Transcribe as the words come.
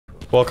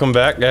Welcome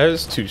back,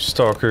 guys, to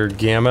Stalker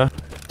Gamma.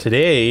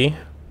 Today,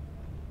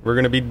 we're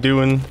going to be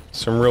doing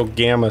some real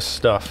Gamma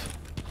stuff.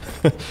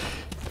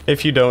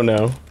 If you don't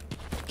know,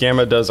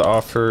 Gamma does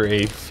offer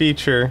a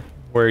feature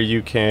where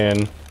you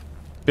can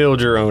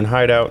build your own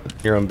hideout,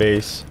 your own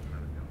base,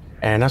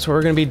 and that's what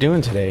we're going to be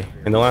doing today.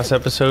 In the last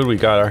episode, we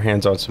got our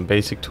hands on some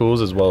basic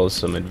tools as well as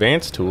some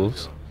advanced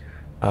tools.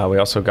 We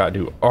also got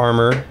new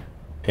armor,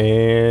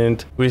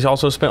 and we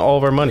also spent all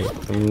of our money.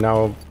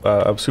 Now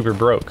I'm super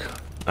broke.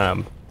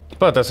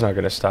 But that's not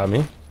going to stop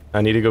me.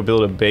 I need to go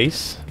build a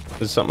base.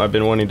 This is something I've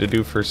been wanting to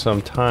do for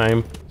some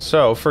time.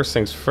 So first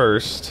things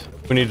first,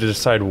 we need to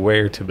decide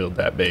where to build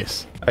that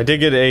base. I did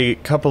get a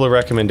couple of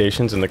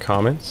recommendations in the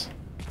comments,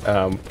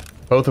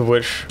 both of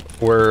which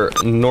were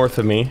north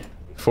of me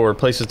for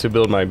places to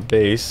build my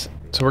base.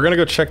 So we're going to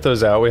go check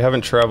those out. We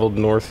haven't traveled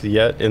north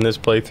yet in this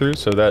playthrough,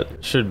 so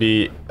that should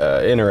be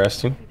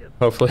interesting.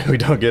 Hopefully we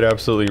don't get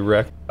absolutely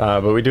wrecked.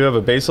 But we do have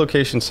a base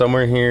location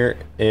somewhere here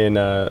in...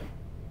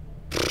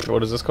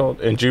 what is this called?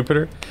 In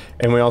Jupiter.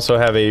 And we also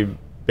have a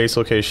base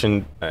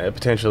location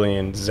potentially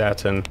in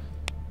Zaton.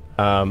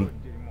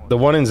 The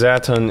one in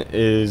Zaton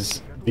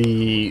is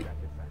the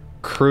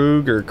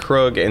Krug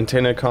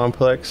antenna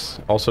complex,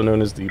 also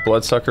known as the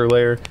bloodsucker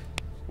layer,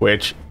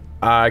 which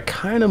I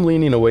kind of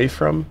leaning away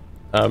from.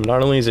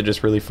 Not only is it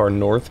just really far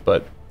north,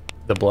 but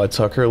the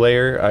bloodsucker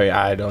layer,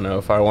 I don't know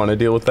if I want to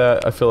deal with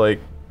that. I feel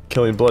like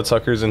killing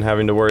bloodsuckers and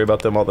having to worry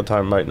about them all the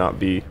time might not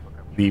be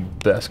the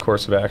best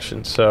course of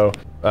action. So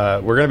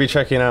we're going to be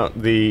checking out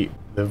the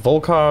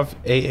Volkov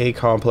AA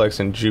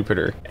complex in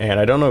Jupiter, and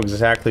I don't know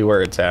exactly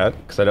where it's at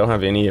because I don't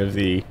have any of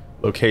the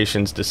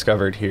locations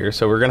discovered here.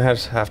 So we're going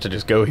to have to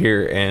just go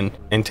here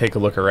and take a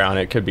look around.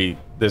 It could be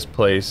this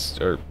place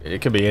or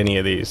it could be any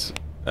of these.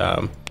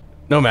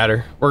 No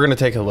matter, we're going to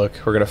take a look.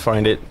 We're going to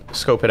find it,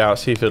 scope it out,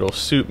 see if it'll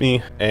suit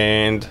me,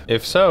 and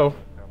if so,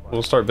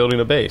 we'll start building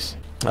a base.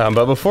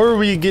 But before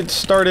we get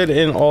started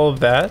in all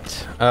of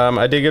that,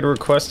 I did get a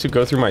request to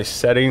go through my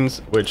settings,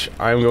 which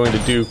I'm going to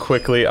do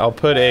quickly. I'll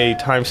put a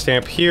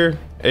timestamp here.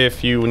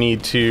 If you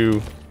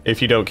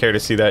don't care to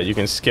see that, you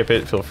can skip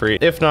it, feel free.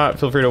 If not,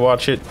 feel free to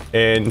watch it,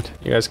 and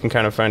you guys can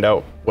kind of find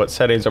out what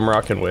settings I'm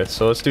rocking with.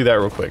 So let's do that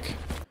real quick.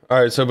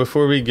 All right, so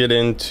before we get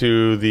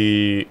into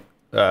the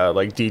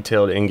like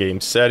detailed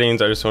in-game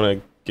settings, I just want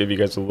to give you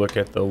guys a look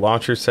at the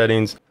launcher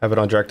settings. I have it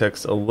on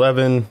DirectX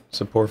 11,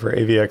 support for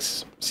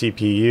AVX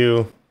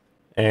CPU,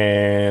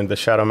 and the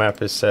shadow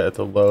map is set at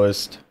the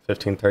lowest,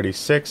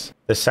 1536.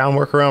 The sound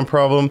workaround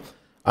problem,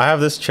 I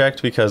have this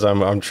checked because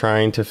I'm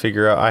trying to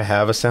figure out, I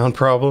have a sound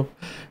problem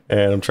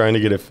and I'm trying to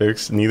get it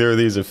fixed. Neither of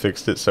these have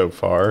fixed it so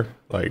far.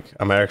 Like,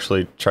 I'm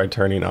actually tried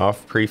turning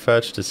off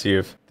prefetch to see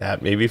if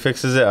that maybe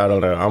fixes it. I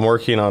don't know. I'm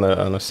working on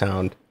a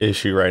sound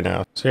issue right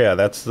now. So yeah,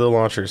 that's the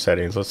launcher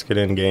settings. Let's get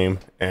in game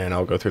and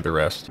I'll go through the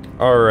rest.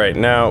 All right,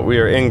 now we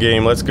are in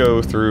game. Let's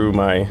go through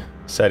my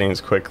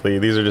settings quickly.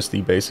 These are just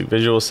the basic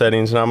visual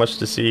settings. Not much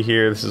to see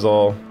here. This is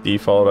all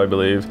default, I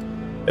believe.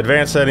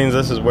 Advanced settings,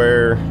 this is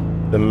where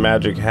the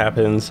magic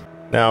happens.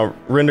 Now,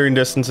 rendering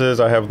distances,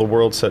 I have the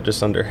world set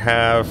just under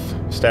half.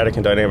 Static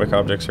and dynamic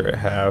objects are at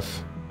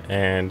half.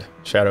 And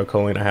shadow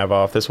culling I have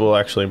off. This will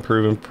actually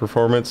improve in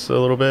performance a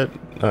little bit.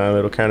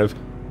 It'll kind of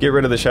get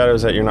rid of the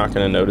shadows that you're not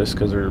going to notice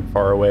because they're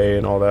far away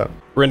and all that.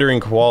 Rendering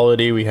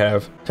quality, we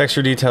have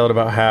texture detail at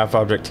about half,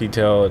 object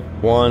detail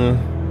at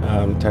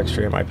 1,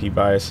 texture MIP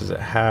bias is at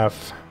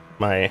half.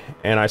 My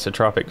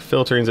anisotropic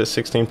filtering is at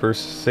 16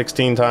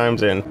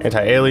 times, and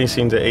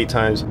anti-aliasing is at 8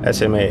 times.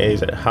 SMA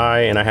is at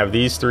high, and I have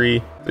these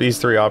three. These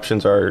three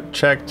options are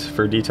checked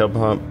for detail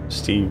bump,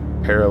 steep,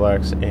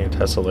 parallax, and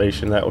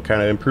tessellation. That will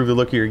kind of improve the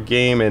look of your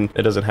game, and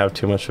it doesn't have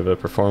too much of a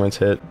performance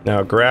hit.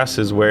 Now, grass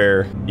is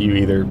where you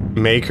either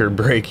make or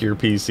break your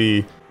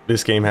PC.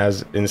 This game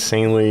has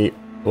insanely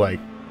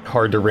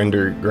hard to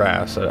render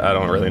grass. I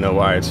don't really know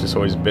why. It's just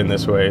always been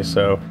this way.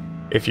 So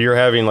if you're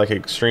having like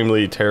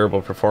extremely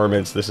terrible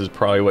performance, this is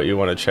probably what you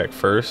want to check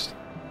first.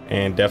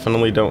 And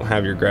definitely don't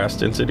have your grass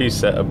density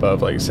set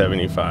above like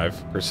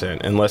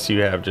 75% unless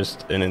you have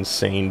just an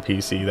insane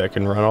PC that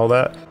can run all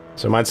that.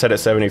 So mine's set at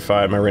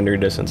 75, my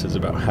rendering distance is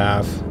about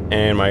half,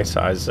 and my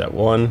size is at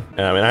 1.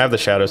 And I have the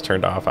shadows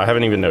turned off. I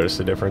haven't even noticed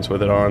the difference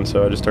with it on,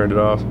 so I just turned it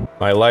off.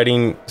 My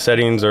lighting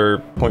settings are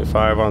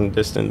 0.5 on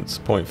distance,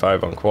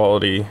 0.5 on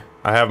quality.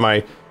 I have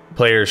my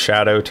player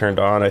shadow turned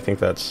on. I think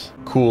that's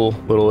cool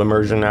little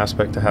immersion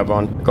aspect to have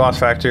on. Gloss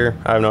factor,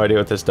 I have no idea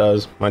what this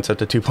does. Mine's set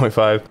to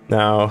 2.5.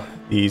 Now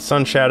the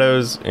sun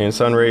shadows and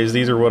sun rays,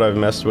 these are what I've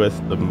messed with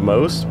the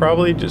most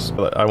probably. Just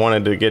I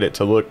wanted to get it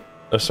to look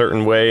a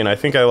certain way, and I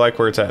think I like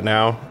where it's at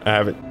now. I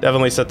have it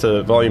definitely set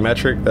to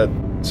volumetric. That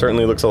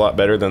certainly looks a lot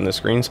better than the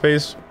screen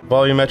space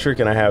volumetric,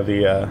 and I have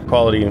the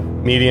quality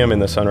medium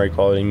and the sun ray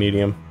quality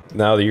medium.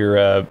 Now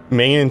your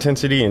main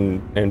intensity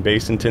and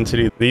base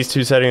intensity, these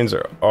two settings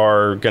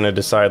are going to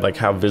decide like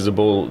how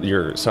visible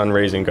your sun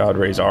rays and god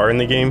rays are in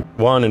the game.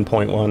 1 and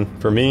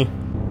 0.1 for me.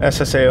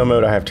 SSAO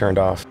mode I have turned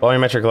off.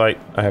 Volumetric light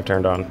I have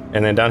turned on.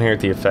 And then down here at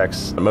the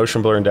effects,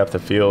 motion blur and depth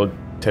of field,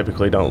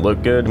 typically don't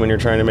look good when you're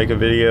trying to make a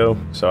video,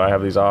 so I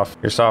have these off.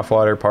 Your soft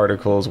water,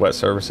 particles, wet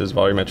surfaces,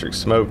 volumetric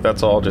smoke,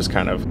 that's all just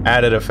kind of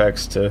added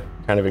effects to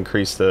kind of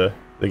increase the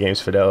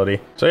game's fidelity.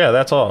 So yeah,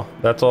 that's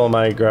all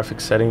my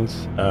graphic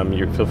settings.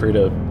 You feel free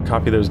to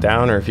copy those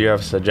down, or if you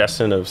have a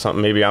suggestion of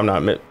something, maybe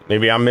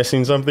I'm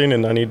missing something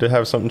and I need to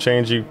have something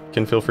changed, you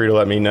can feel free to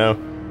let me know.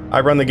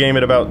 I run the game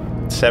at about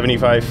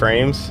 75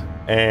 frames,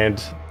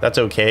 and that's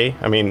okay.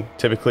 I mean,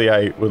 typically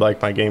I would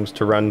like my games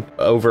to run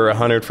over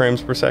 100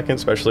 frames per second,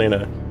 especially in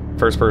a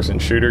first-person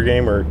shooter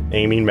game where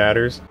aiming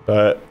matters.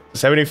 But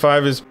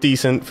 75 is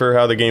decent for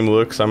how the game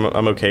looks. I'm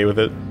okay with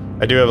it.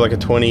 I do have like a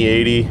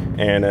 2080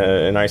 and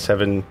an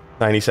i7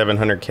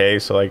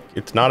 9700K, so like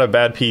it's not a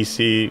bad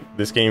PC.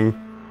 This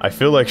game I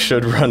feel like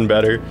should run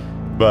better,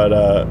 but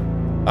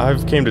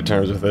I've came to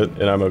terms with it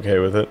and I'm okay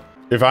with it.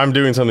 If I'm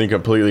doing something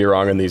completely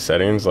wrong in these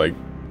settings, like,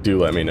 do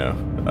let me know.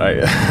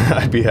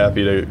 I'd be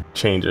happy to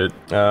change it.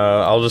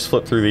 I'll just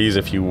flip through these.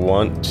 If you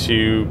want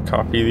to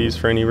copy these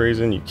for any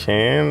reason, you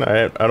can.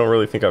 I don't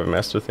really think I've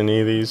messed with any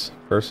of these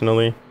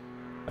personally.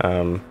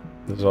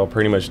 This is all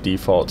pretty much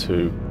default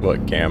to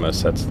what Gamma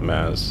sets them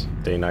as.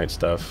 Day-night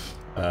stuff.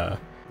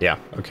 Yeah,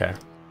 okay.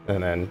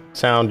 And then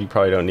sound you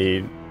probably don't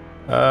need.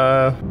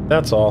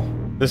 That's all.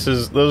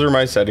 Those are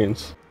my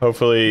settings.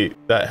 Hopefully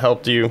that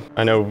helped you.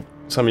 I know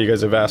some of you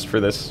guys have asked for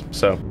this,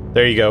 so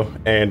there you go.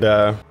 And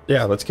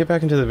yeah, let's get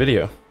back into the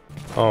video.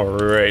 All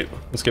right,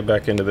 let's get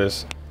back into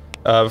this.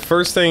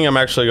 First thing I'm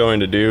actually going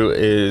to do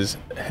is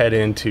head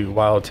into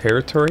wild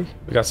territory.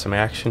 We got some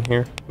action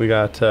here. We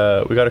got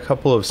a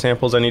couple of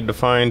samples I need to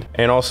find,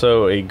 and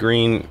also a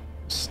green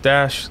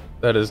stash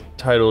that is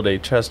titled a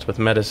chest with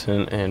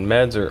medicine, and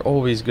meds are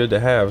always good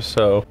to have.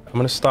 So I'm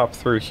gonna stop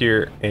through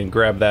here and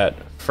grab that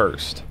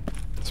first.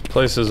 This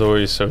place is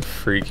always so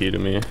freaky to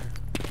me.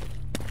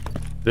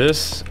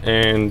 This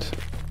and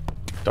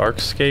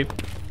Darkscape,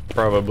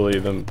 probably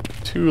the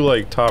two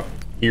like top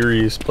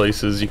eeriest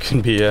places you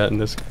can be at in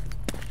this.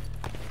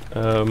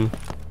 Let's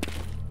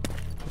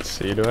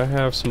see, do I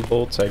have some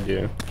bolts? I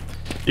do.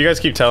 You guys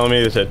keep telling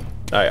me that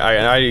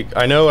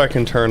I know I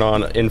can turn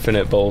on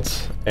infinite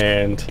bolts,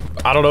 and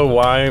I don't know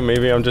why.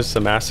 Maybe I'm just a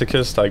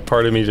masochist. Like,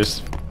 part of me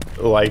just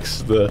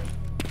likes the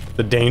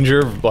danger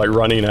of like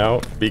running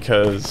out,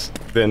 because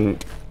then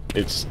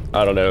it's,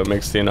 I don't know, it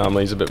makes the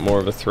anomalies a bit more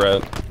of a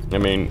threat. I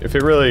mean, if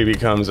it really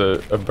becomes a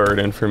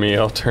burden for me,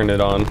 I'll turn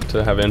it on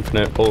to have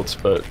infinite bolts,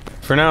 but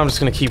for now I'm just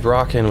gonna keep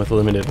rocking with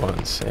limited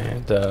ones,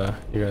 and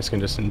you guys can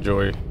just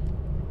enjoy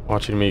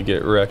watching me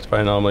get wrecked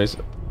by anomalies.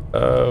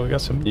 We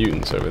got some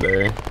mutants over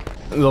there.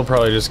 They'll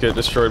probably just get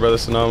destroyed by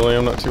this anomaly,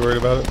 I'm not too worried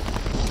about it.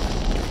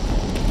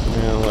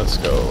 And let's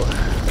go.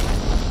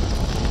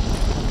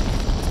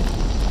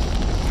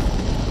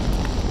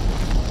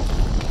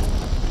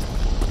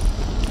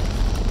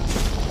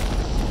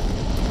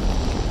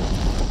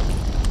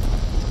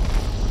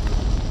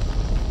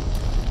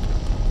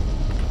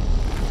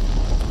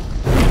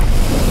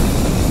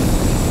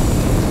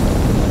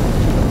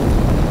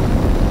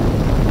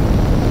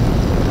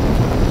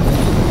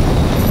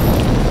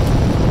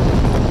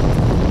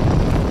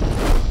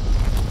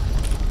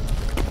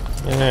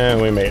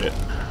 And we made it.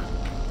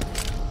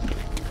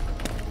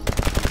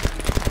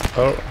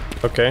 Oh,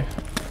 okay.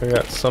 We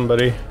got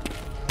somebody.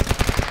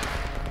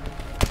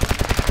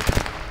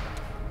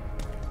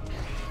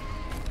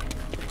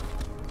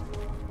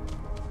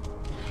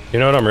 You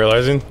know what I'm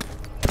realizing?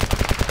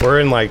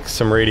 We're in like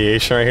some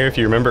radiation right here. If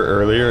you remember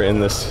earlier in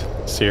this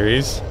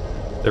series,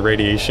 the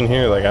radiation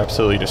here like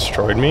absolutely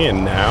destroyed me,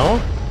 and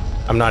now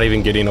I'm not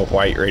even getting a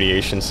white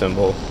radiation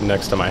symbol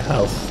next to my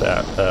health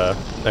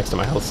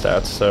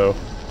stats, so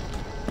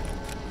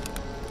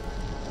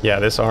yeah,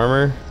 this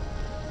armor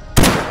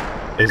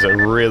is a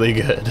really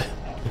good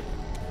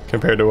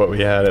compared to what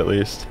we had, at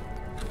least.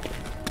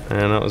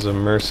 And that was a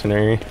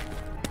mercenary.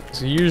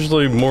 There's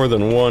usually more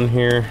than one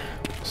here,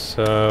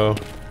 so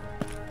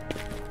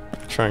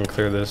try and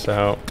clear this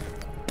out.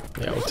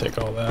 Yeah, we'll take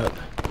all that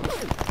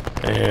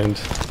and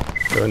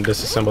go ahead and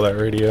disassemble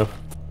that radio.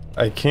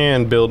 I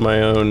can build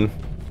my own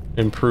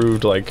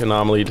improved like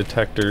anomaly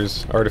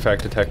detectors,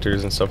 artifact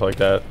detectors and stuff like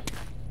that.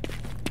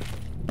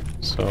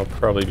 So I'll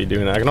probably be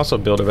doing that. I can also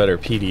build a better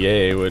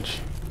PDA, which,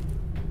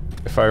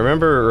 if I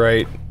remember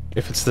right,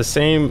 if it's the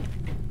same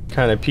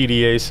kind of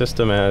PDA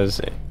system as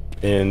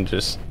in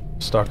just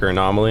Stalker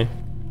Anomaly,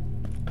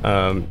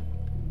 oh,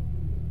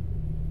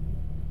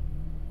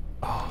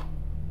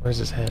 where's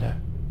his head at?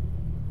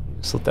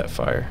 Just let that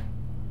fire.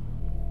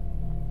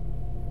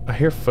 I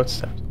hear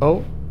footsteps.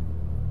 Oh,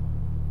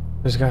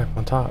 there's a guy up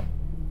on top.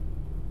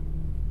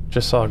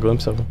 Just saw a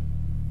glimpse of him.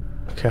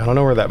 Okay, I don't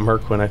know where that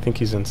merc went. I think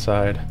he's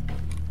inside.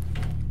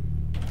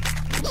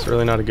 It's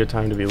really not a good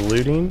time to be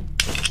looting.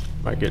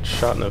 Might get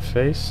shot in the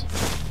face.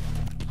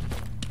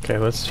 Okay,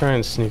 let's try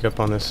and sneak up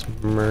on this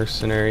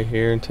mercenary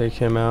here and take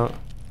him out.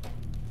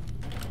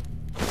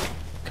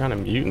 What kind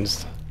of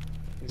mutants?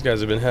 These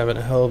guys have been having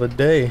a hell of a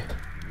day.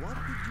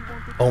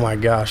 Oh my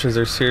gosh, is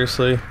there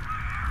seriously?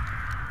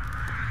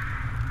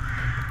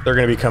 They're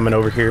gonna be coming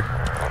over here.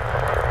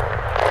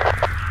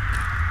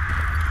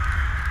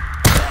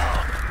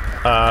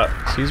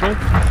 Excuse me?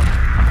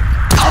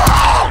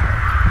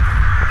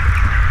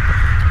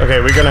 Okay,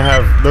 we're gonna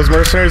have... Those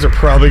mercenaries are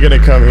probably gonna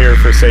come here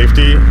for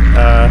safety.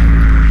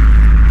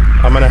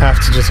 I'm gonna have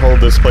to just hold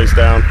this place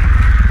down.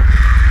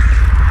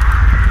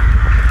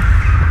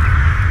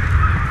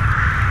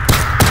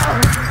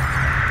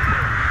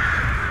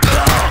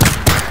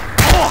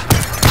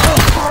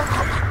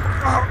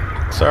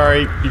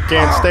 Sorry, you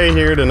can't stay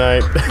here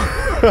tonight.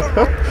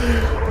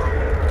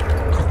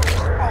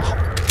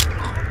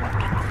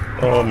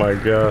 Oh my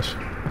gosh.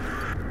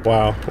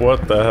 Wow,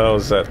 what the hell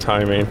is that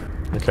timing?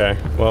 Okay,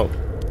 well,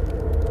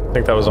 I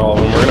think that was all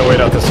of them. We're gonna wait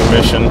out this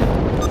mission.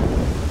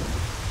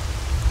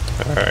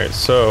 Alright,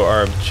 so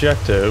our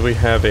objective, we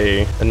have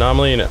a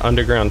anomaly in an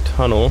underground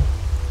tunnel.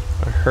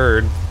 I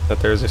heard that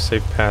there's a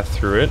safe path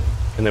through it.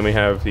 And then we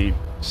have the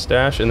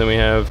stash, and then we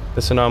have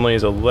this anomaly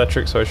is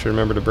electric, so I should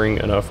remember to bring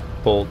enough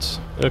bolts.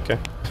 Okay.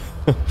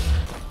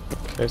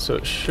 Okay, so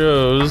it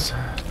shows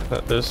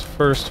that this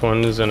first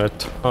one is in a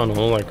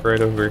tunnel, like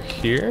right over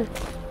here.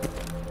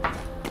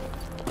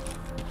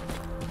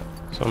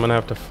 So I'm gonna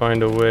have to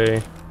find a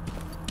way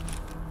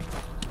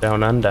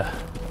down under.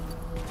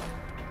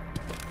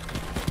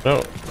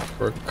 No,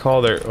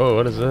 recall there. Oh,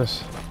 what is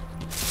this?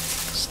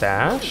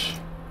 Stash?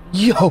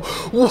 Yo,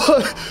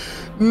 what?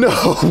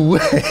 No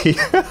way!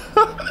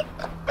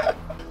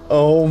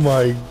 Oh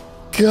my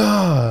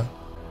god!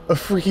 A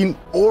freaking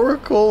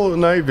Oracle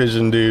night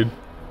vision, dude.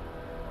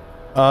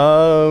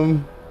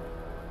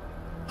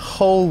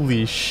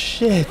 Holy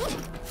shit.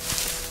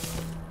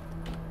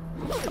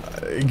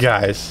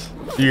 Guys,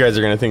 you guys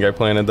are gonna think I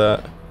planted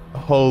that.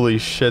 Holy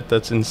shit,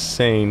 that's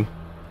insane.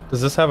 Does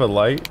this have a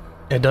light?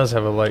 It does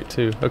have a light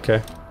too,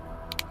 okay.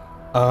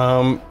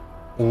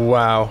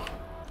 Wow.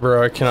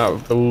 Bro, I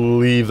cannot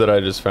believe that I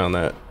just found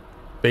that.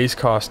 Base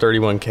cost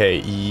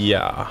 31k,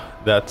 yeah.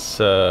 That's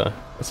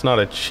not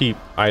a cheap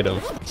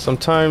item.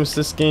 Sometimes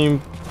this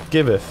game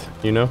giveth,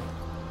 you know?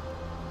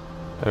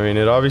 I mean,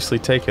 it obviously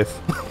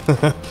taketh.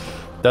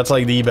 That's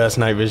like the best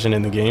night vision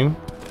in the game,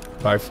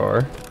 by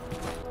far.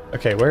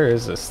 Okay, where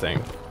is this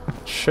thing?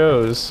 It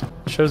shows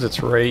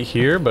it's right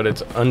here, but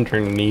it's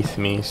underneath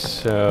me,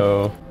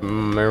 so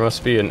there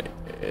must be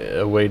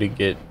a way to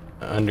get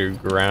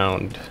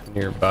underground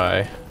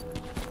nearby.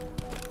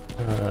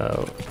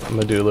 I'm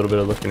gonna do a little bit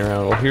of looking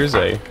around. Well, here's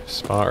a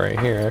spot right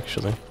here,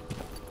 actually.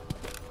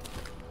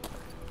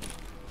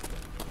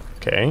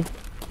 Okay.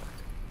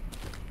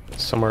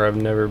 Somewhere I've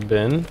never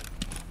been.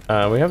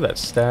 We have that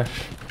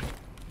stash.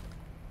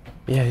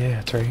 Yeah,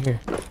 it's right here.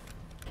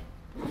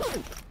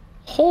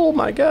 Oh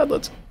my god,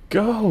 let's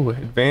go!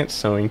 Advanced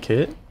sewing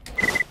kit.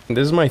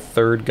 This is my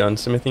third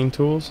gunsmithing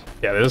tools.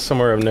 Yeah, this is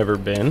somewhere I've never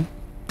been.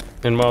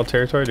 In Wild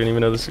Territory, I didn't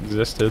even know this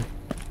existed.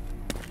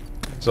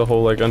 There's a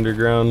whole, like,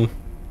 underground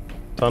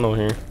tunnel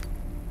here.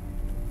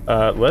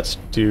 Let's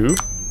do...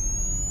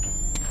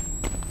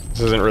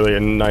 This isn't really a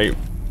night...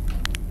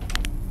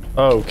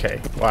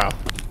 Okay, wow.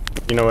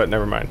 You know what,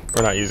 never mind.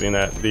 We're not using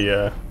that.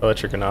 The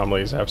electric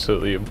anomalies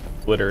absolutely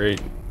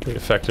obliterate the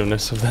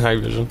effectiveness of the night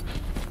vision.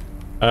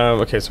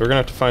 Okay, so we're gonna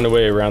have to find a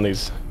way around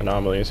these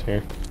anomalies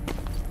here.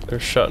 They're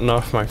shutting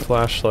off my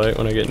flashlight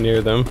when I get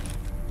near them.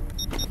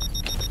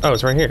 Oh,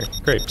 it's right here.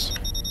 Grapes.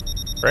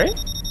 Right?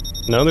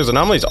 No, there's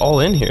anomalies all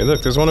in here.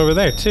 Look, there's one over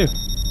there, too.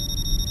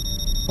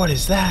 What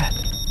is that?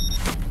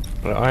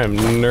 Well, I am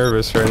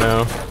nervous right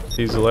now.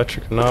 These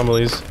electric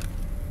anomalies.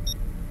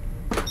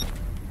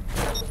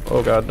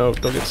 Oh god, no,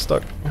 don't get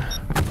stuck.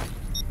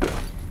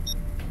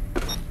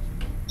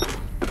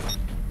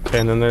 Okay,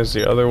 and then there's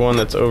the other one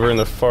that's over in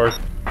the far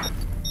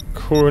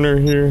corner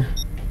here.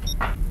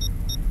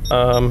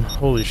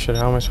 Holy shit,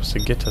 how am I supposed to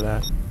get to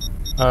that?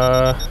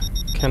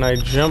 Can I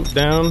jump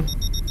down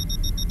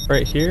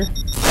right here?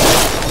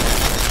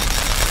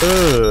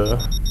 Ugh.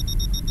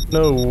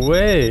 No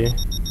way.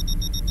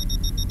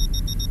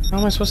 How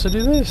am I supposed to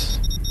do this?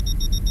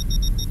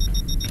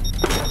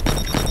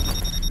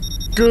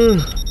 Gah.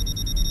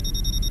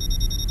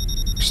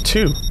 There's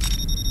two.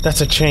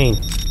 That's a chain.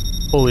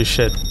 Holy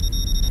shit.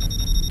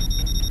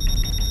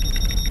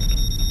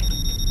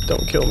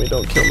 Don't kill me,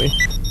 don't kill me.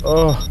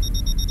 Oh.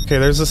 Okay,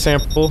 there's a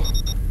sample.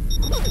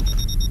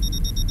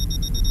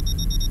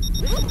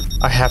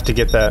 I have to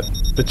get that.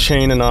 The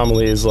chain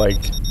anomaly is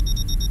like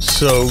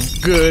so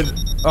good.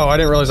 Oh, I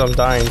didn't realize I'm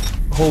dying.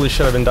 Holy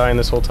shit, I've been dying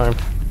this whole time.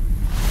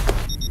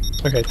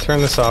 Okay,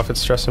 turn this off. It's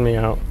stressing me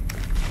out.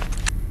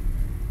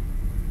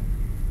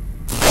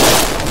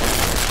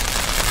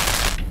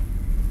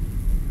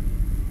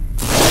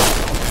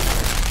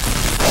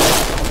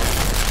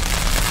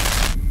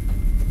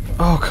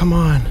 Oh, come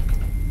on.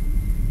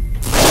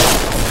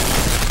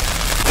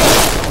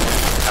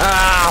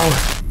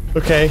 Ow!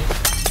 Okay.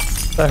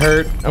 That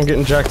hurt. I'm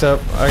getting jacked up.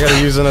 I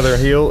gotta use another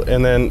heal,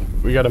 and then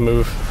we gotta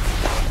move.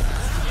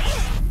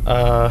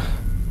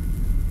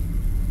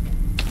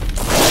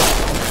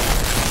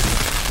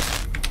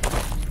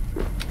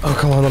 Oh,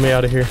 come on, let me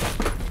out of here.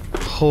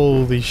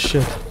 Holy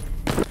shit.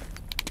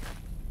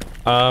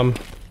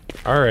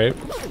 Alright.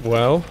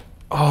 Well.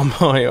 Oh,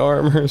 my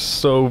armor's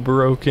so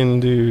broken,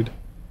 dude.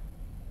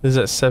 This is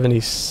at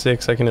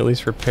 76. I can at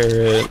least repair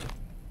it.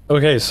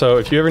 Okay, so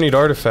if you ever need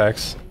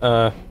artifacts,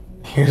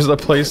 here's the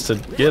place to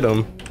get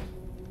them.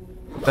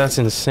 That's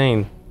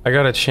insane. I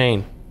got a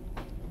chain.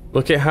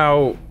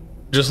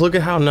 Just look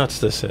at how nuts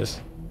this is.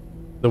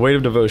 The Weight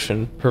of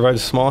Devotion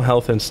provides small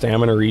health and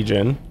stamina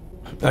regen.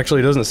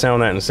 Actually, it doesn't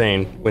sound that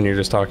insane when you're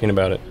just talking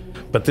about it.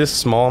 But this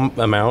small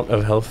amount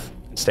of health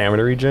and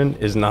stamina regen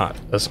is not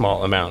a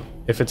small amount.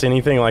 If it's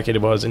anything like it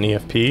was in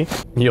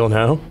EFP, you'll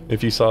know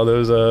if you saw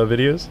those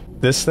videos.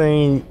 This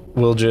thing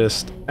will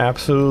just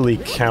absolutely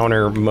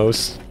counter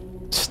most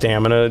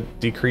stamina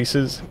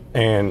decreases,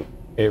 and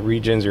it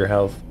regens your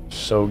health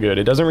so good.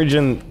 It doesn't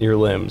regen your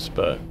limbs,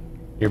 but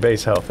your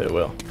base health it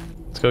will.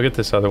 Let's go get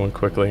this other one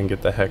quickly and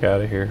get the heck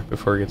out of here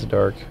before it gets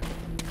dark.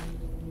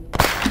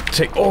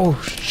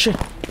 Oh shit!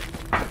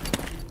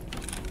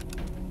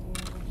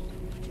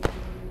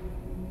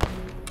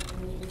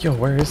 Yo,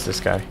 where is this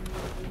guy?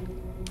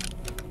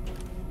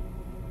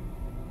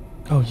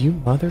 Oh, you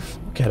motherfucker!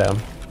 Look at him.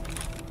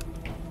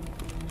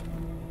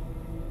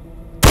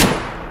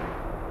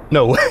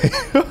 No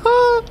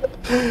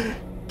way!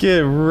 Get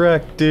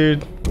wrecked,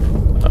 dude.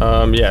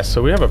 Yeah,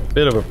 so we have a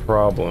bit of a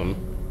problem.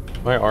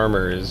 My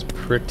armor is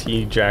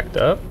pretty jacked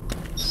up,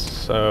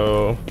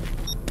 so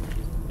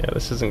yeah,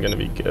 this isn't gonna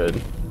be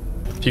good.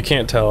 If you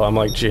can't tell, I'm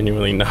like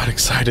genuinely not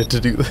excited to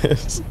do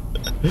this.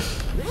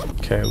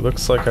 Okay,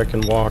 looks like I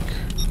can walk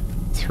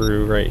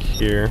through right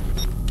here.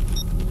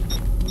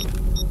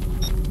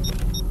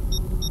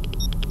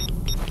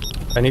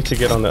 I need to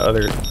get on the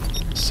other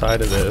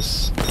side of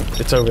this.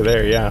 It's over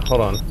there, yeah,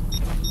 hold on.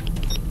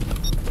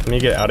 Let me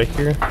get out of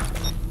here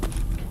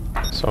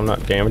so I'm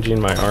not damaging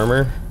my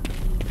armor.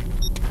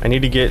 I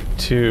need to get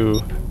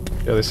to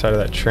the other side of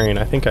that train.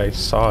 I think I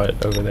saw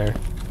it over there.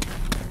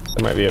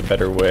 There might be a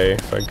better way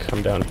if I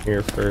come down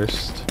here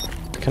first.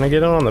 Can I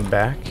get on the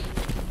back?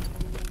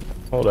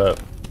 Hold up.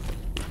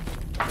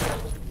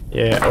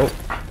 Yeah, oh.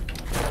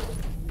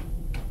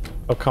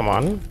 Oh, come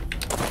on.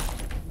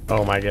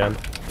 Oh my god.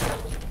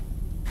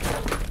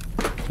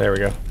 There we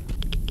go.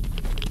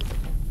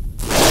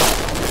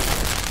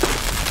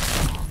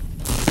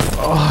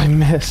 Oh, I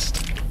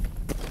missed.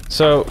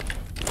 So,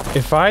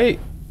 if I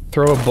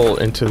throw a bolt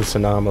into this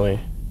anomaly,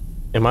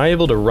 am I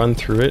able to run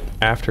through it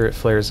after it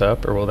flares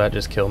up, or will that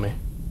just kill me?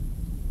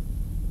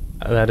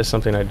 That is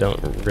something I don't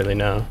really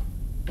know.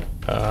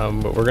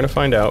 But we're gonna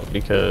find out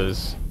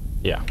because,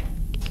 yeah.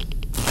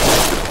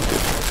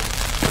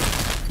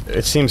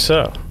 It seems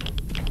so.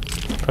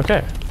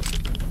 Okay.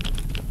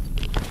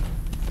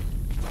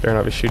 Better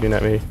not be shooting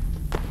at me.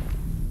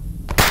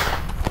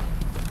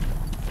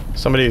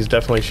 Somebody is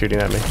definitely shooting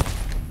at me.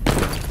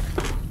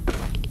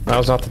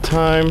 Now's not the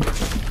time.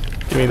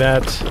 Give me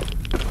that.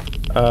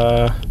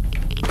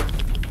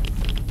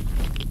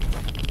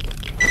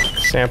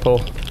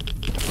 Sample.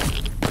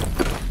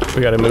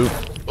 We gotta move.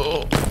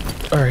 Oh.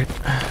 Alright.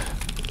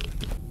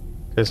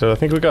 Okay, so I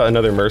think we got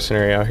another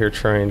mercenary out here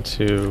trying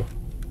to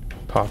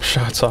pop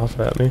shots off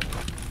at me.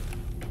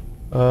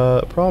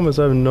 Problem is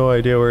I have no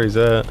idea where he's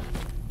at.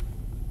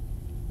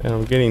 And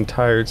I'm getting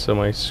tired, so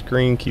my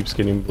screen keeps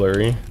getting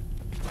blurry.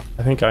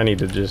 I think I need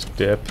to just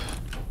dip.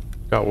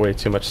 Got way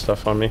too much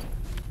stuff on me.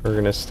 We're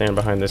gonna stand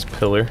behind this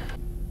pillar.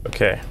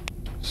 Okay,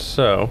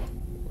 so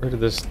where did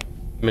this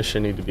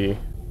mission need to be?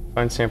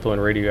 Find sample in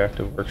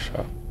radioactive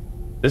workshop.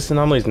 This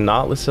anomaly is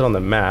not listed on the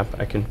map.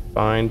 I can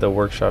find the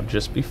workshop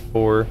just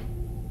before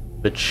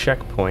the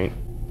checkpoint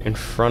in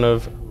front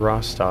of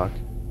Rostock,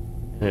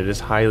 and it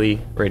is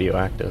highly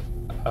radioactive.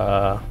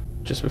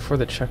 Just before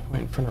the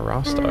checkpoint in front of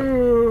Rostock.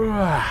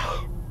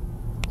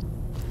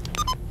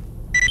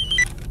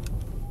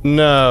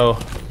 No.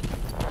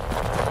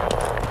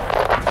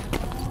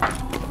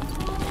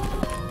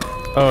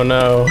 Oh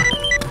no.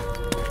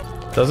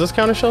 Does this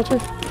count as shelter?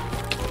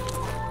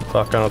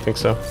 Fuck, I don't think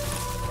so.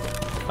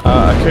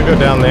 I could go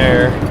down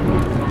there.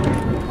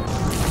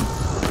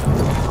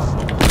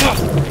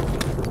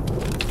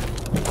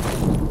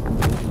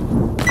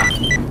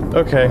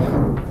 Okay.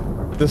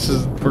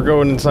 We're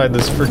going inside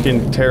this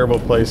freaking terrible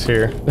place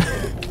here.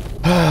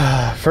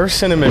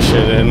 First in a mission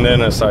and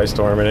then a psi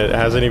storm, and it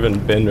hasn't even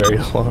been very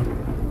long.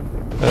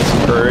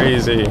 That's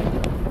crazy.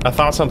 I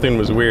thought something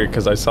was weird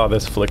because I saw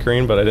this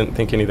flickering, but I didn't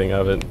think anything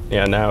of it.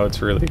 Yeah, now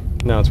it's really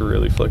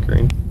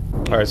flickering.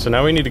 All right, so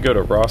now we need to go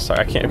to Rostock.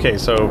 I can't. Okay,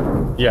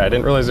 so yeah, I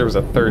didn't realize there was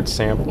a third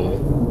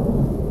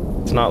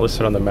sample. It's not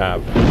listed on the map.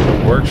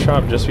 The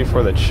workshop just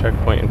before the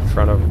checkpoint in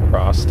front of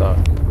Rostock.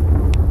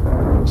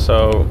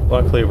 So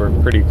luckily we're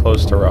pretty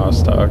close to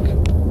Rostock.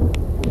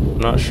 I'm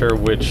not sure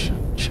which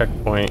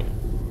checkpoint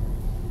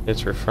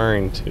it's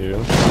referring to.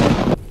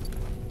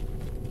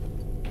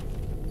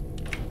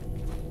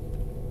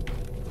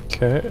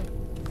 Okay,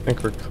 I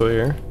think we're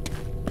clear.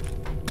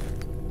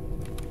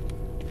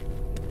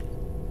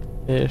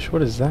 Ish,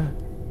 what is that?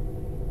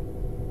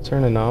 Is there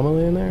an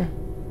anomaly in there?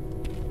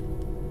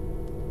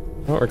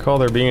 I don't recall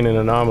there being an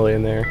anomaly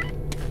in there.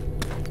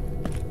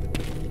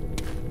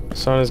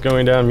 Sun is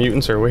going down,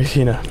 mutants are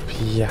waking up.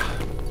 Yeah.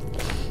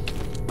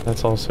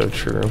 That's also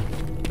true.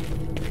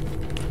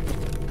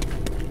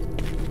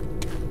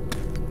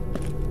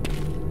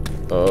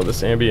 Oh,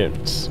 this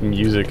ambient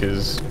music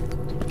is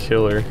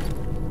killer.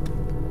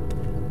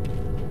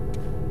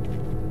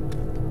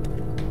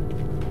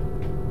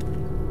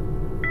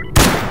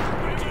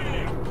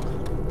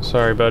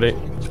 Sorry, buddy.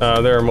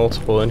 There are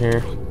multiple in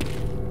here.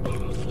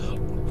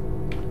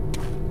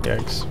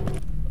 Yikes.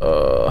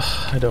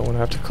 I don't want to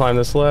have to climb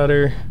this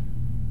ladder.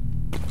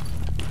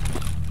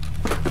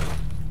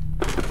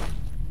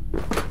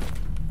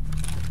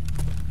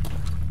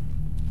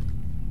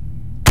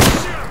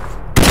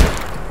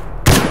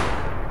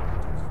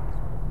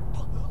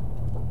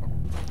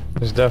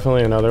 There's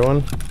definitely another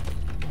one.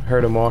 I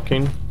heard him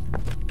walking.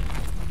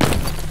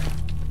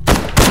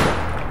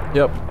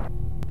 Yep.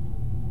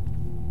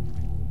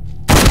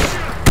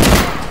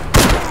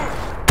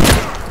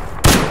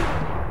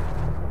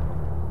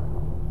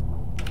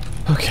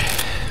 Okay,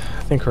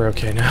 I think we're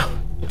okay now.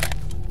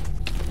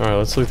 Alright,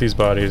 let's loot these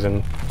bodies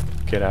and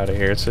get out of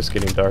here. It's just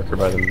getting darker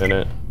by the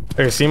minute.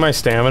 Okay, see my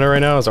stamina right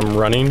now as I'm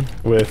running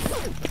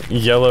with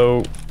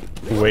yellow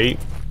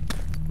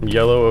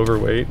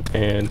overweight,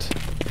 and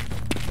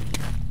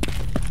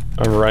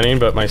I'm running,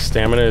 but my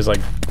stamina is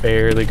like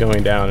barely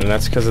going down, and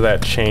that's because of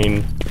that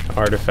chain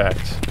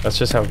artifact. That's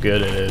just how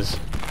good it is.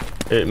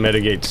 It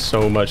mitigates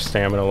so much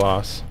stamina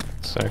loss.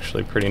 It's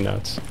actually pretty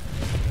nuts.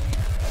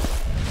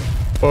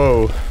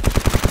 Whoa.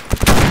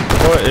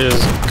 What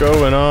is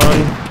going on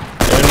in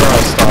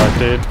Rostock,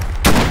 dude?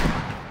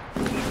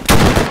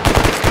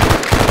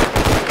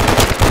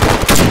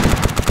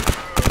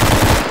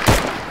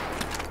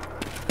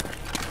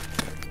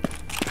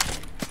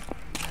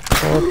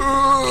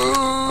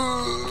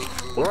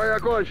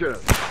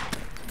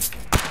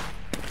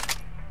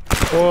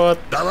 What?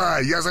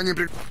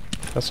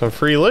 That's some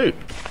free loot.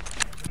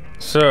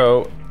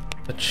 So,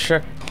 the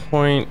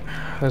checkpoint,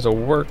 there's a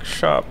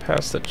workshop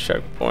past the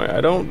checkpoint. I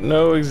don't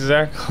know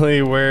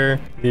exactly where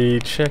the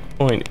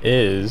checkpoint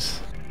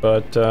is,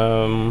 but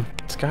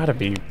it's gotta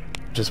be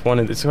just one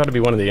of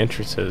the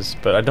entrances,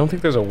 but I don't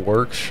think there's a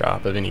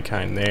workshop of any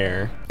kind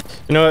there.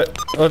 You know what?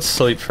 Let's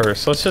sleep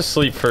first. Let's just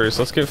sleep first.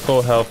 Let's get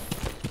full health.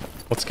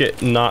 Let's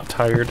get not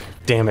tired.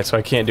 Damn it, so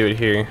I can't do it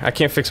here. I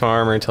can't fix my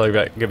armor until I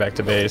get back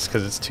to base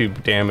because it's too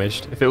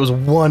damaged. If it was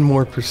 1%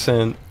 more,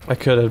 I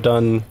could have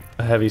done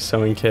a heavy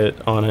sewing kit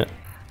on it.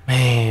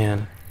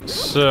 Man.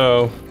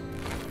 So,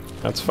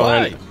 that's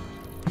fine.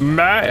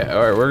 Alright,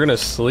 we're gonna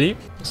sleep.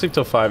 Sleep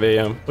till 5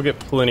 a.m. We'll get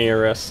plenty of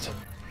rest.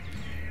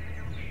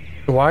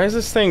 Why is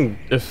this thing,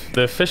 if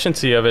the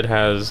efficiency of it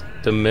has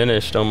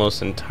diminished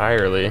almost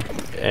entirely,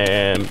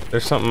 and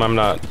there's something I'm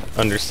not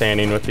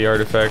understanding with the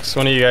artifacts.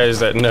 One of you guys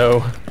that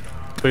know,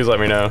 please let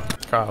me know.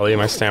 Golly,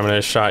 my stamina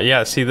is shot.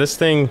 Yeah, see this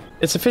thing,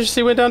 its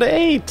efficiency went down to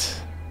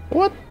 8.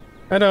 What?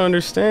 I don't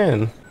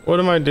understand. What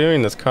am I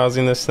doing that's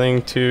causing this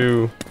thing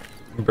to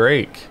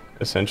break,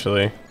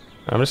 essentially?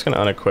 I'm just gonna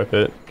unequip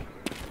it,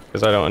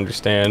 because I don't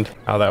understand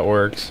how that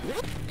works.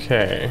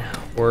 Okay,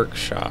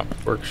 workshop.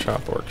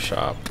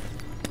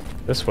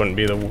 This wouldn't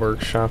be the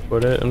workshop,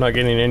 would it? I'm not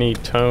getting any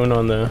tone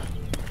on the...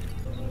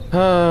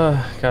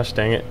 gosh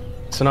dang it.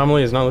 This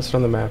anomaly is not listed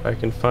on the map. I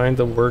can find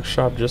the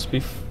workshop just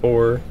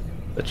before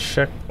the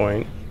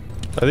checkpoint.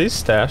 Are these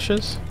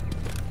stashes?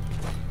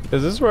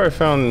 Because this is where I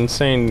found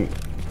insane...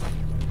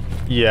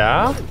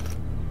 Yeah?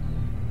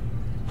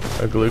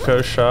 A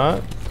glucose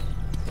shot?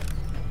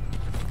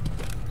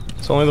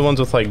 It's only the ones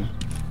with like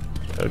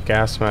a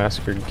gas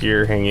mask or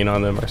gear hanging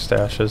on them are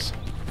stashes.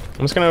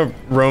 I'm just gonna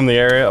roam the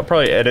area. I'll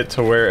probably edit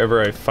to wherever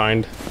I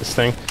find this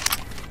thing.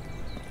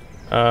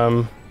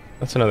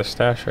 That's another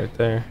stash right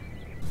there.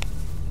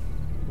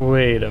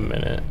 Wait a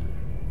minute.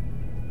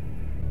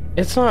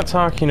 It's not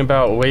talking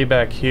about way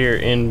back here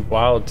in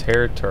wild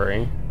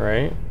territory,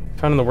 right?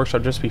 Found in the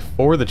workshop just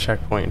before the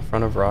checkpoint in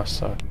front of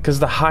Rostock. Because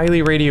the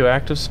highly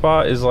radioactive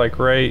spot is like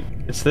right,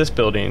 it's this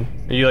building.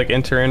 You like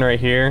enter in right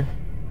here,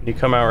 you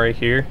come out right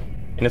here,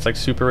 and it's like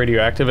super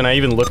radioactive. And I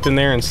even looked in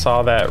there and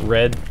saw that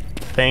red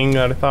thing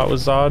that I thought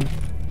was Zod.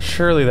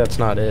 Surely that's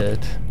not it.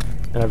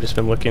 And I've just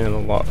been looking in the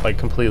like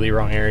completely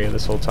wrong area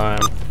this whole time.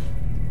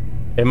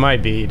 It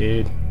might be,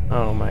 dude.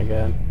 Oh my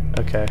god.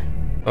 Okay.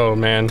 Oh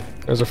man,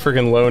 there's a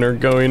friggin' loner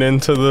going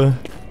into the...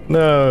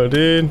 No,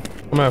 dude.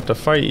 I'm gonna have to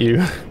fight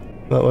you.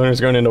 That loner's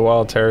going into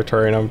wild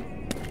territory and I'm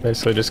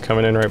basically just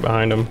coming in right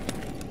behind him.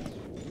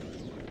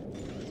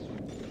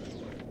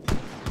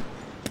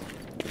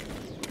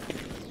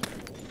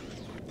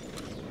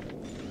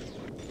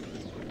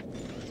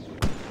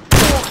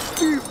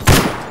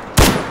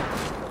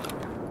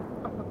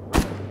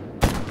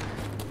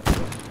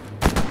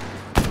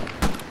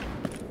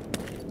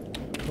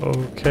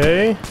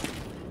 Okay.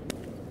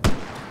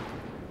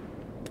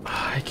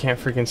 I can't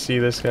freaking see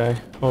this guy.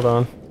 Hold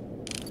on.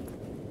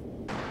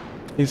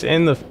 He's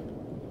in the...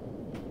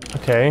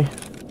 Okay.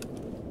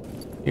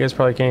 You guys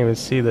probably can't even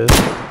see this.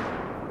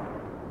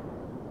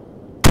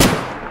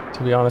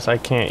 To be honest, I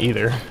can't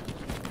either.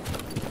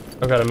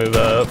 I've got to move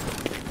up.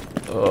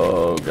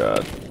 Oh,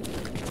 God.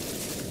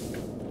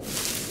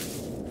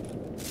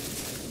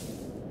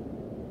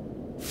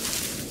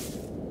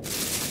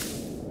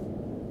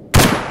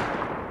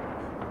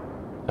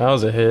 That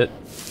was a hit.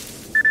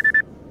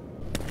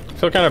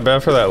 feel kind of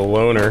bad for that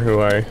loner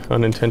who I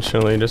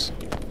unintentionally just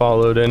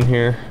followed in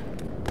here.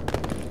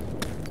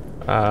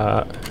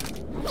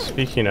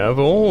 Speaking of,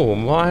 oh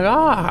my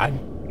god!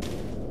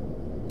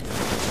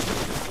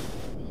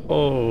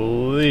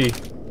 Holy.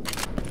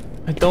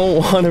 I don't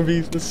want to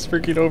be this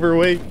freaking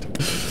overweight.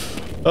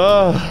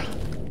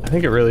 I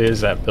think it really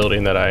is that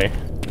building that I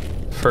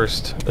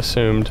first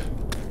assumed.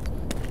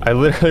 I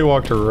literally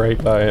walked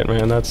right by it,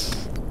 man.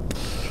 That's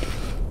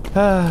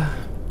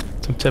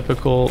some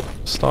typical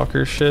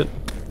stalker shit.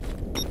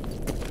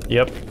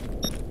 Yep.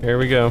 Here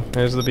we go.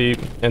 There's the beep.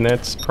 And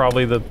that's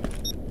probably the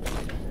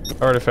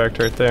artifact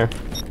right there.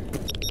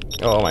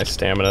 Oh, my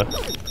stamina.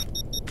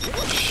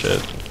 Shit.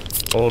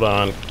 Hold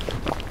on.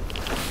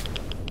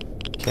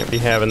 Can't be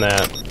having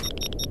that.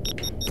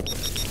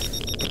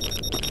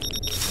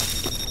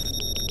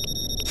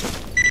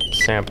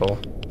 Sample.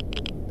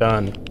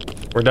 Done.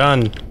 We're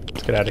done.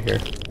 Let's get out of here.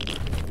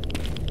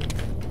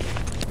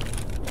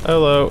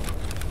 Hello.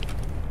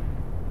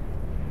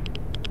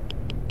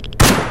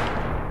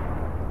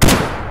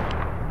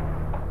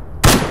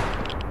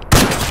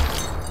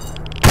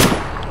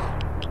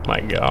 My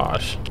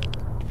gosh.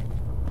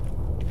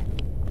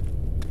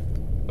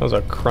 That was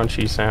a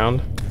crunchy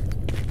sound.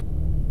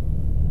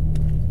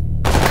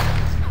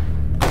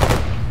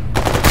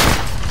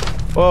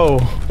 Whoa,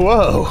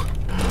 whoa.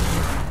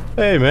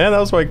 Hey man, that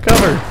was my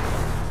cover.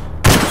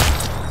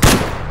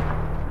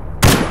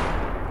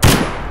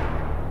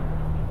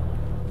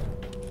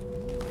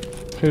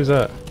 Who's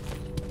that?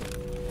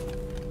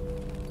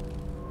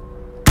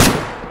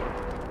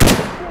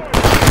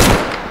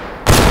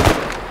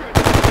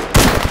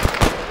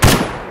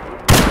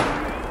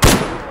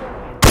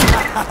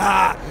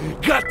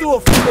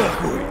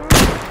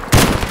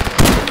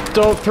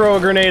 Don't throw a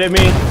grenade at me.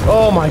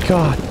 Oh my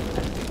god.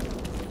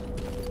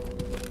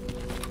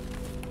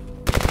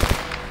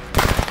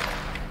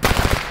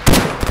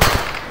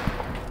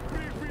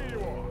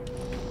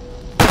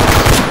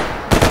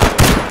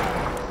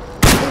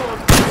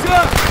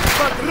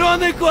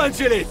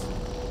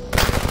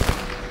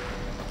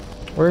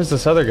 Where's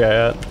this other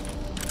guy at?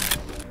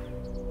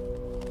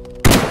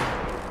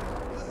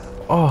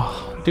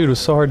 Oh, dude, it was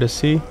so hard to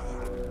see.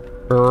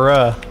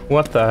 Bruh,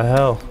 what the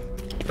hell?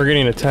 We're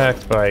getting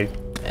attacked by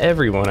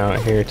everyone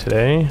out here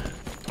today.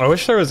 I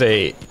wish there was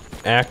a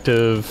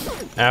active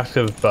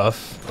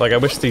buff. Like, I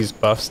wish these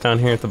buffs down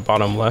here at the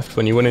bottom left,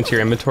 when you went into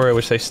your inventory, I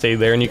wish they stayed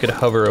there and you could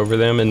hover over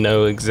them and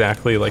know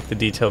exactly, like, the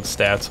detailed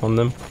stats on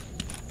them.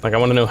 Like, I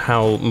want to know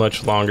how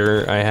much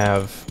longer I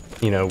have,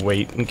 you know,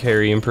 weight and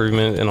carry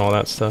improvement and all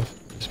that stuff.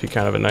 Just be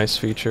kind of a nice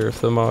feature if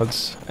the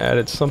mods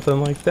added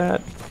something like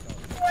that.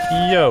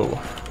 Yo,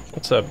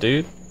 what's up,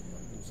 dude?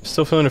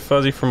 Still feeling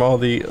fuzzy from all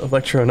the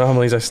electro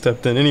anomalies I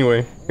stepped in.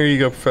 Anyway, here you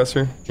go,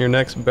 Professor. Your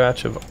next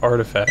batch of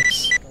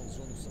artifacts.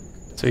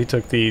 So he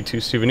took the 2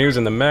 souvenirs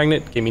and the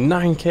magnet, gave me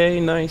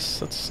 9k. Nice,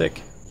 that's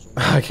sick.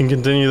 I can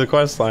continue the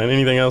quest line.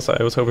 Anything else?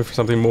 I was hoping for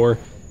something more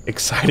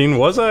exciting.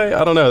 Was I?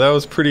 I don't know. That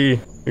was pretty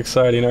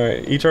exciting. All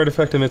right. Each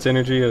artifact emits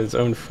energy at its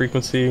own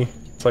frequency.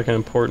 It's like an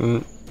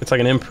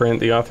imprint,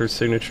 the author's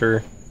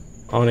signature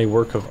on a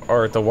work of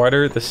art. The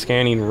wider the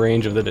scanning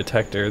range of the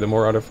detector, the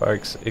more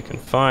artifacts it can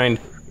find.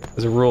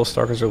 As a rule,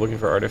 stalkers are looking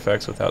for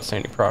artifacts with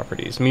outstanding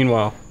properties.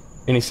 Meanwhile,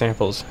 any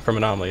samples from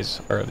anomalies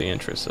are of the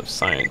interest of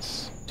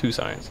science. To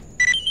science.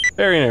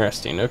 Very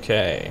interesting.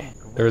 Okay.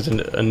 There was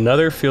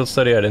another field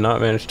study I did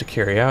not manage to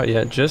carry out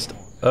yet. Just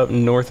up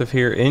north of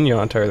here in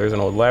Yontar, there's an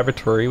old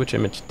laboratory which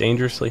emits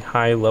dangerously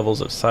high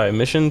levels of psi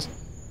emissions.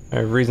 I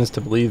have reasons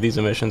to believe these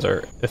emissions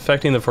are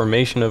affecting the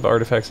formation of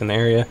artifacts in the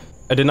area.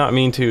 I did not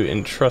mean to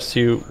entrust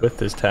you with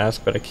this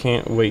task, but I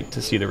can't wait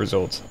to see the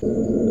results.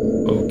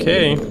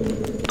 Okay.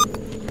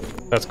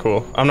 That's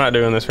cool. I'm not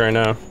doing this right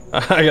now.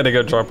 I gotta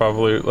go drop off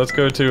loot. Let's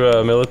go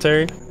to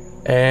military.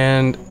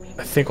 And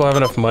I think we'll have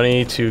enough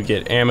money to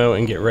get ammo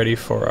and get ready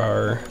for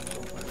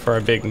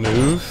our big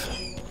move.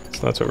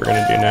 So that's what we're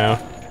gonna do now.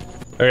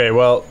 Okay,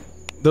 well,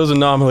 those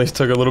anomalies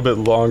took a little bit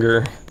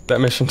longer. That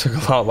mission took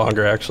a lot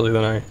longer actually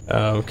than I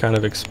kind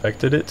of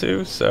expected it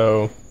to.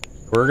 So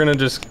we're gonna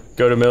just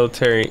go to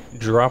military,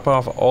 drop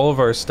off all of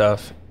our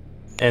stuff,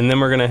 and then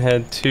we're gonna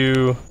head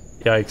to,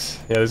 yikes.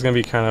 Yeah, there's gonna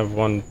be kind of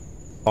one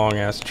long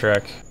ass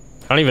trek.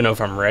 I don't even know if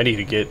I'm ready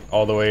to get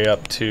all the way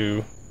up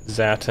to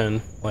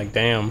Zaton, like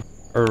damn,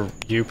 or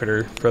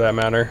Jupiter for that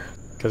matter,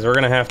 because we're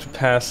gonna have to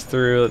pass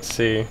through, let's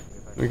see,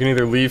 we can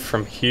either leave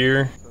from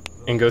here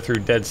and go through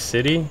Dead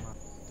City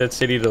to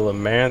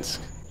Lemansk,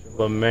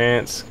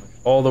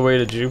 all the way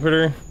to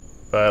Jupiter,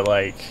 but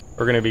like,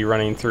 we're gonna be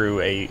running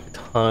through a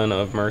ton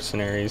of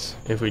mercenaries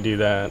if we do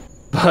that.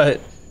 But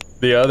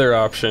the other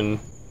option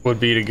would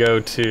be to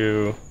go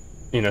to,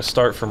 you know,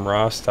 start from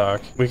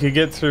Rostock. We could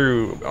get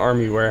through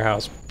Army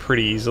Warehouse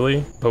pretty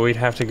easily, but we'd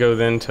have to go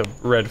then to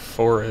Red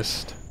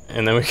Forest,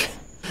 and then we could,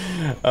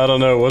 I don't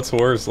know, what's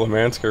worse,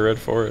 Lemansk or Red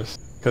Forest?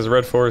 Because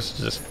Red Forest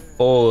is just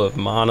full of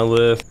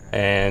monolith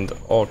and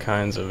all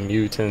kinds of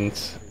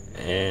mutants,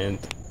 and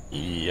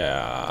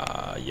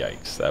yeah,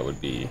 yikes,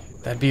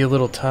 that'd be a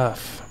little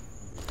tough.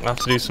 I'll have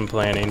to do some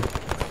planning.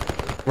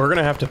 We're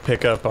gonna have to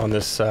pick up on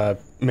this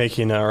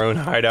making our own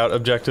hideout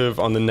objective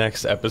on the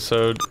next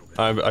episode.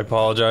 I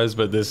apologize,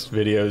 but this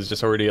video is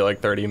just already at like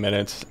 30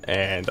 minutes,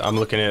 and I'm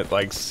looking at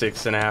like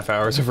 6.5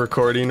 hours of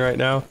recording right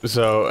now.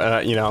 So,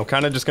 you know, I'm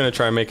kind of just gonna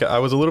try and make it. I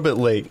was a little bit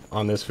late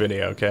on this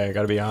video, okay? I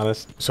gotta be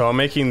honest. So I'm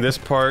making this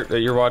part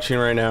that you're watching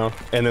right now,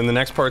 and then the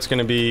next part's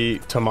gonna be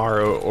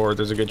tomorrow, or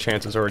there's a good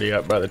chance it's already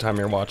up by the time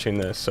you're watching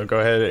this. So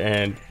go ahead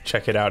and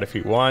check it out if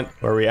you want,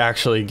 where we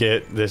actually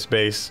get this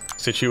base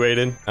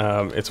situated.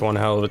 It's one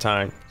hell of a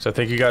time. So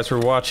thank you guys for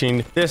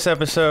watching this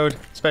episode,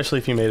 especially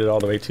if you made it all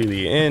the way to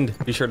the end.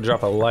 Be sure to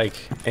drop a like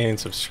and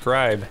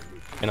subscribe,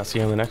 and I'll see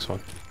you on the next one.